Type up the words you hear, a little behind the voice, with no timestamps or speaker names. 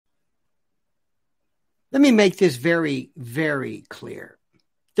Let me make this very, very clear.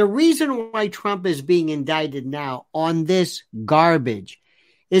 The reason why Trump is being indicted now on this garbage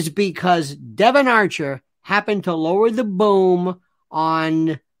is because Devon Archer happened to lower the boom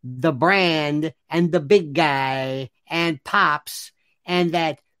on the brand and the big guy and Pops and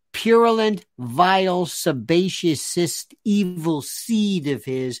that purulent, vile, sebaceous, evil seed of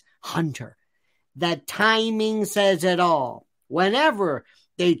his, Hunter. That timing says it all. Whenever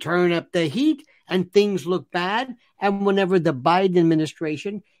they turn up the heat and things look bad, and whenever the Biden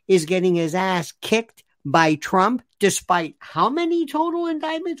administration is getting his ass kicked by Trump, despite how many total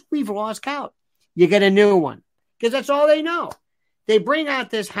indictments, we've lost count. You get a new one, because that's all they know. They bring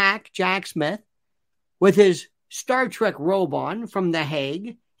out this hack, Jack Smith, with his Star Trek robe on from The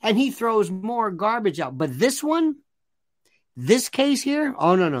Hague, and he throws more garbage out. But this one, this case here,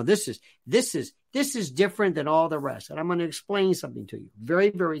 oh, no, this is different than all the rest. And I'm going to explain something to you very,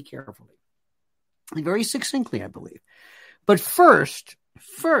 very carefully and very succinctly, I believe. But first,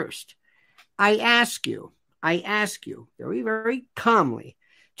 I ask you very, very calmly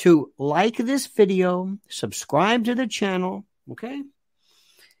to like this video, subscribe to the channel, okay?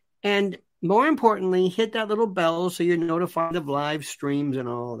 And more importantly, hit that little bell so you're notified of live streams and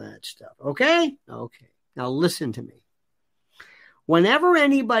all that stuff, okay? Okay. Now listen to me. Whenever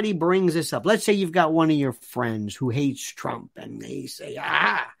anybody brings this up, let's say you've got one of your friends who hates Trump and they say,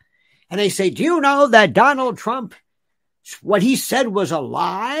 and they say, do you know that Donald Trump, what he said was a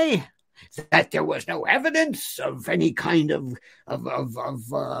lie? That there was no evidence of any kind of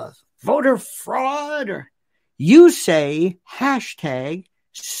voter fraud? Or you say, hashtag,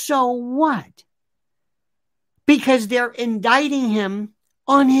 so what? Because they're indicting him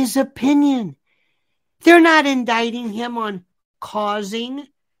on his opinion. They're not indicting him on causing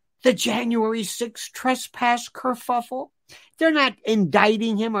the January 6th trespass kerfuffle. They're not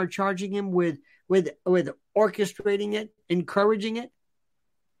indicting him or charging him with orchestrating it, encouraging it.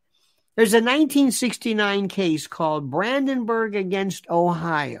 There's a 1969 case called Brandenburg against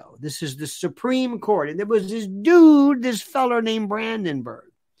Ohio. This is the Supreme Court. And there was this dude, this fellow named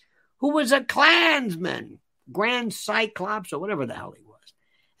Brandenburg, who was a Klansman, Grand Cyclops, or whatever the hell he was.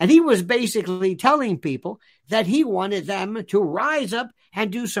 And he was basically telling people that he wanted them to rise up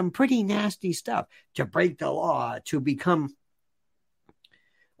and do some pretty nasty stuff, to break the law, to become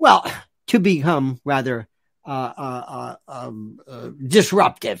rather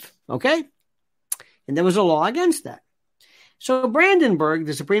disruptive, okay? And there was a law against that. So Brandenburg,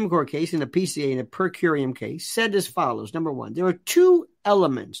 the Supreme Court case, in a PCA, in a per curiam case, said as follows. Number one, there are two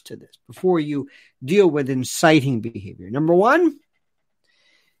elements to this before you deal with inciting behavior. Number one,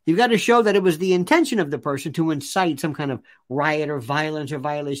 you've got to show that it was the intention of the person to incite some kind of riot or violence or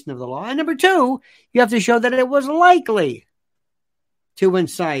violation of the law. And number two, you have to show that it was likely to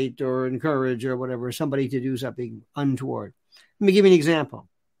incite or encourage or whatever somebody to do something untoward. Let me give you an example.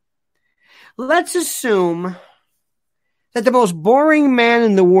 Let's assume that the most boring man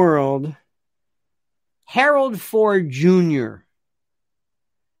in the world, Harold Ford Jr.,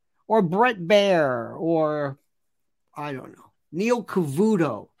 or Brett Baer, or, I don't know, Neil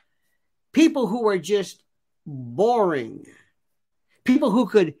Cavuto, people who are just boring, people who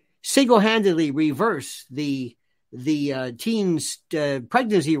could single-handedly reverse the teens'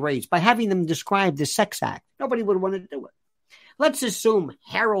 pregnancy rates by having them describe the sex act. Nobody would want to do it. Let's assume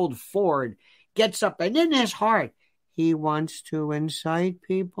Harold Ford gets up and in his heart, he wants to incite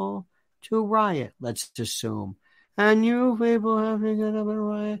people to riot, let's assume. And you people have to get up and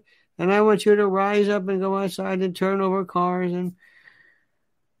riot. And I want you to rise up and go outside and turn over cars and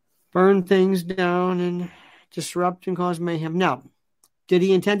burn things down and disrupt and cause mayhem. Now, did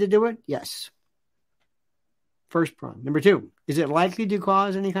he intend to do it? Yes. First prong. Number two, is it likely to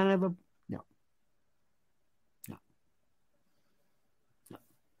cause any kind of a... No.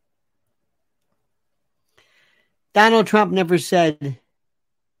 Donald Trump never said,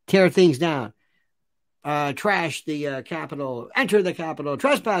 tear things down, trash the Capitol, enter the Capitol,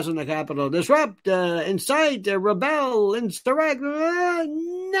 trespass on the Capitol, disrupt, incite, rebel, insurrect.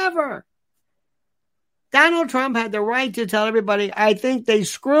 Never. Donald Trump had the right to tell everybody, I think they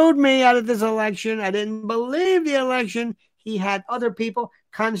screwed me out of this election. I didn't believe the election. He had other people,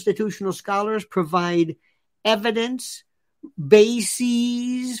 constitutional scholars, provide evidence,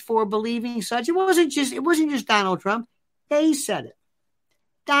 bases for believing such. It wasn't just Donald Trump. They said it.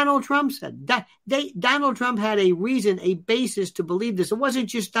 Donald Trump said that. Donald Trump had a reason, a basis to believe this. It wasn't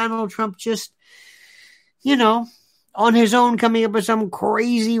just Donald Trump just, on his own coming up with some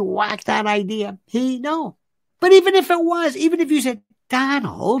crazy whacked out idea. No. But even if it was, even if you said,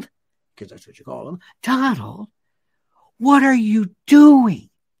 Donald, because that's what you call him, Donald, what are you doing?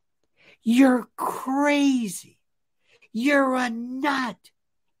 You're crazy. You're a nut.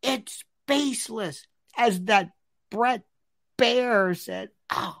 It's baseless. As that Brett Baer said,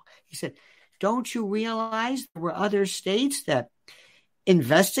 he said, don't you realize there were other states that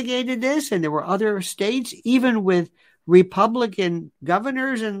investigated this, and there were other states, even with Republican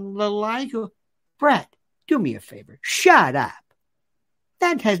governors and the like? Brett, do me a favor. Shut up.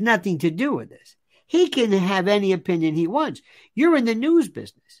 That has nothing to do with this. He can have any opinion he wants. You're in the news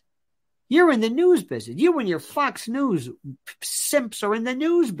business. You're in the news business. You and your Fox News simps are in the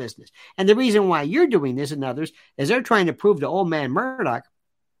news business. And the reason why you're doing this and others is they're trying to prove to old man Murdoch,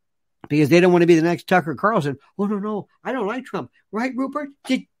 because they don't want to be the next Tucker Carlson. Oh, no, I don't like Trump. Right, Rupert?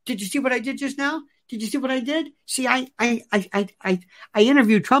 Did you see what I did just now? Did you see what I did? See, I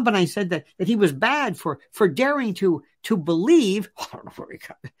interviewed Trump, and I said that he was bad for daring to believe, I don't know where he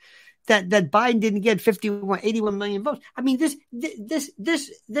got it, that Biden didn't get 81 million votes. I mean, this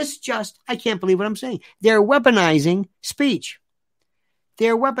just, I can't believe what I'm saying. They're weaponizing speech.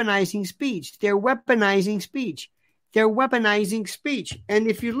 They're weaponizing speech. They're weaponizing speech. They're weaponizing speech. And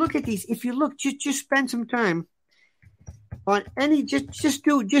if you look at these, just spend some time on any, just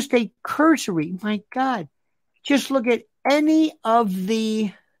do just a cursory, my God, just look at any of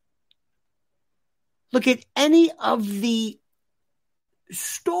the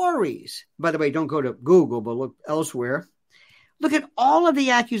stories. By the way, don't go to Google, but look elsewhere. Look at all of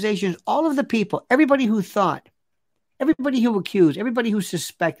the accusations, all of the people, everybody who thought, everybody who accused, everybody who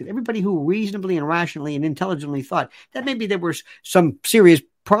suspected, everybody who reasonably and rationally and intelligently thought that maybe there were some serious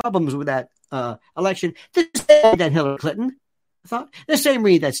problems with that election. The same that Hillary Clinton thought, the same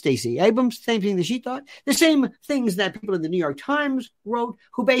read that Stacey Abrams, same thing that she thought, the same things that people in the New York Times wrote,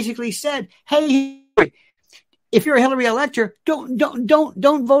 who basically said, hey, if you're a Hillary elector,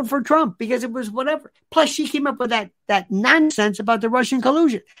 don't vote for Trump because it was whatever. Plus, she came up with that nonsense about the Russian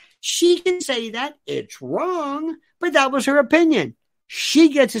collusion. She can say that it's wrong, but that was her opinion. She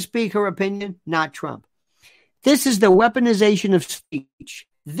gets to speak her opinion, not Trump. This is the weaponization of speech.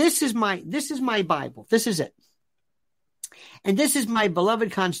 This is my Bible. This is it. And this is my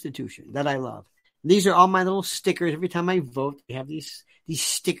beloved Constitution that I love. These are all my little stickers. Every time I vote, they have these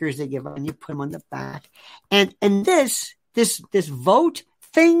stickers they give on you, put them on the back. And this vote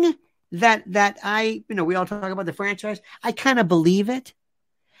thing that I, we all talk about the franchise, I kind of believe it.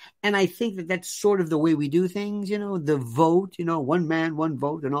 And I think that that's sort of the way we do things, the vote, one man, one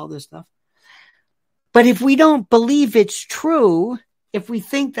vote and all this stuff. But if we don't believe it's true, if we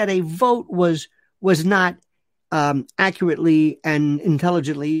think that a vote was not accurately and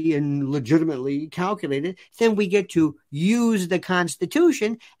intelligently and legitimately calculated, then we get to use the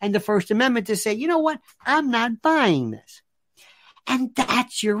Constitution and the First Amendment to say, you know what, I'm not buying this. And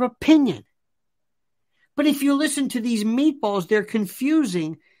that's your opinion. But if you listen to these meatballs, they're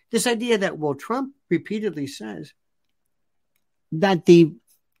confusing this idea that, well, Trump repeatedly says that the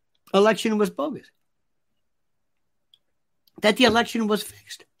election was bogus, that the election was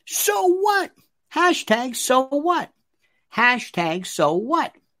fixed. So what? Hashtag so what? Hashtag so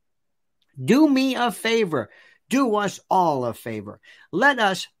what? Do me a favor. Do us all a favor. Let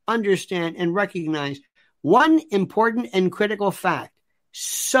us understand and recognize one important and critical fact.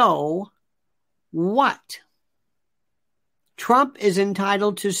 So what? Trump is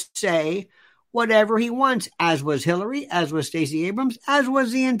entitled to say whatever he wants, as was Hillary, as was Stacey Abrams, as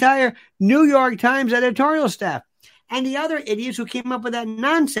was the entire New York Times editorial staff, and the other idiots who came up with that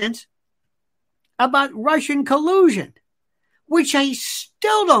nonsense about Russian collusion, which I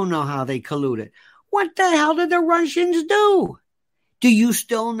still don't know how they colluded. What the hell did the Russians do? Do you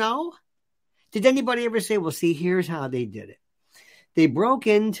still know? Did anybody ever say, well, see, here's how they did it. They broke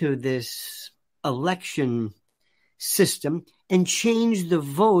into this election system and changed the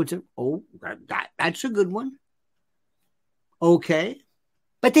votes. Oh, that's a good one. Okay.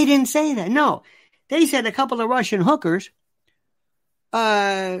 But they didn't say that. No, they said a couple of Russian hookers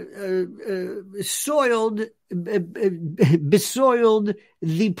besoiled the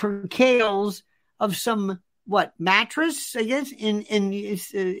percales of some mattress, I guess,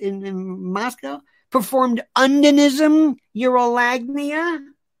 in Moscow, performed unionism, urolagnia,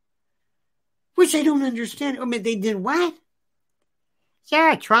 which I don't understand. I mean, they did what?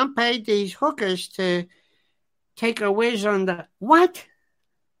 Yeah, Trump paid these hookers to take a whiz on the what?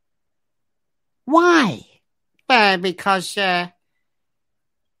 Why? Because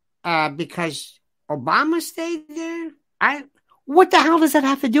Obama stayed there? What the hell does that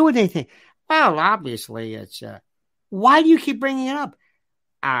have to do with anything? Well, obviously, it's why do you keep bringing it up?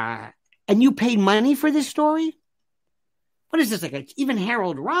 And you paid money for this story? What is this, even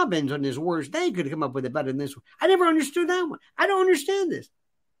Harold Robbins on his worst day could have come up with it better than this one. I never understood that one. I don't understand this.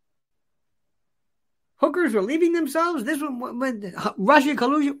 Hookers were leaving themselves. This was when Russia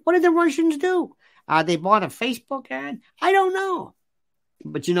collusion. What did the Russians do? They bought a Facebook ad. I don't know.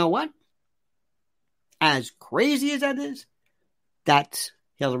 But you know what? As crazy as that is, that's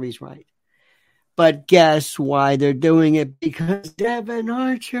Hillary's right. But guess why they're doing it? Because Devon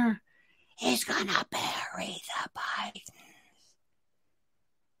Archer is going to bury the Bidens.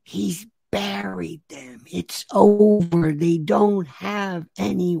 He's buried them. It's over. They don't have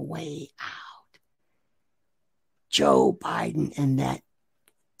any way out. Joe Biden and that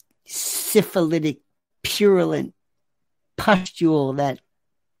syphilitic, purulent pustule, that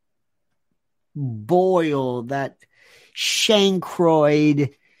boil, that chancroid,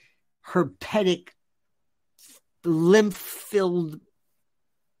 herpetic, lymph-filled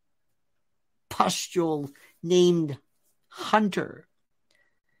pustule named Hunter.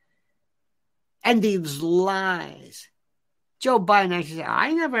 And these lies. Joe Biden actually said,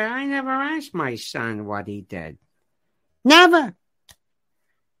 I never asked my son what he did. Never.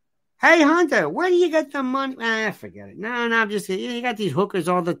 Hey, Hunter, where do you get the money? Forget it. No, I'm just kidding. You got these hookers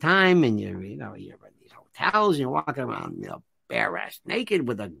all the time, and you're in these hotels, and you're walking around, bare ass naked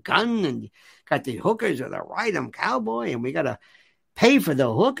with a gun, and you got the hookers with a ride-em cowboy, and we got to pay for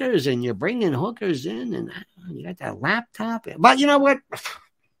the hookers, and you're bringing hookers in, and you got that laptop. But you know what?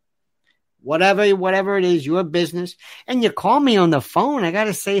 Whatever it is, your business. And you call me on the phone. I got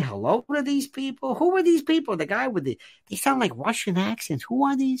to say hello to these people. Who are these people? The guy with they sound like Russian accents. Who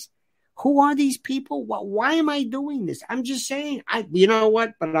are these? Who are these people? Why am I doing this? I'm just saying, you know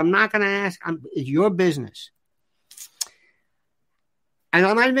what? But I'm not going to ask. It's your business. And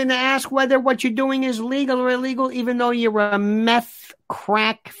I'm not even going to ask whether what you're doing is legal or illegal, even though you're a meth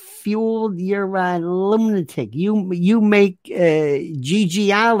crack fueled, you're a lunatic. You make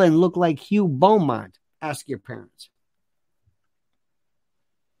Gigi Allen look like Hugh Beaumont. Ask your parents.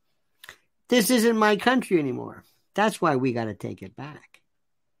 This isn't my country anymore. That's why we got to take it back.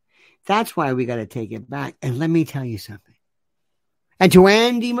 That's why we got to take it back. And let me tell you something. And to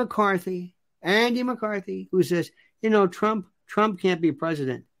Andy McCarthy, who says, Trump can't be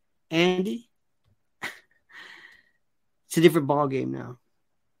president. Andy, it's a different ballgame now.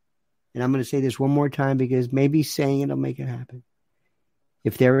 And I'm going to say this one more time because maybe saying it will make it happen.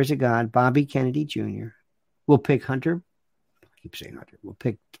 If there is a God, Bobby Kennedy Jr. will pick Hunter. I keep saying Hunter. Will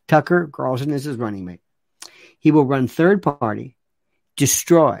pick Tucker Carlson as his running mate. He will run third party,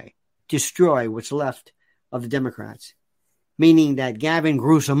 destroy what's left of the Democrats, meaning that Gavin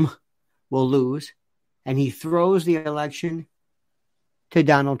Newsom will lose, and he throws the election to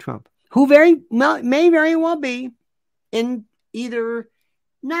Donald Trump, who may very well be in either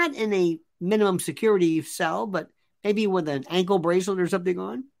not in a minimum security cell, but maybe with an ankle bracelet or something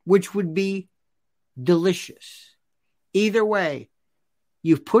on, which would be delicious. Either way,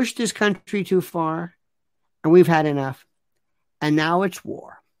 you've pushed this country too far, and we've had enough. And now it's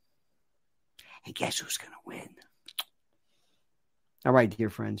war. And guess who's going to win? All right, dear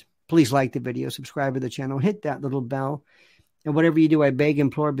friends, please like the video, subscribe to the channel, hit that little bell. And whatever you do, I beg,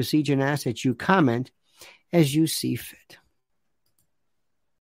 implore, beseech, and ask that you comment as you see fit.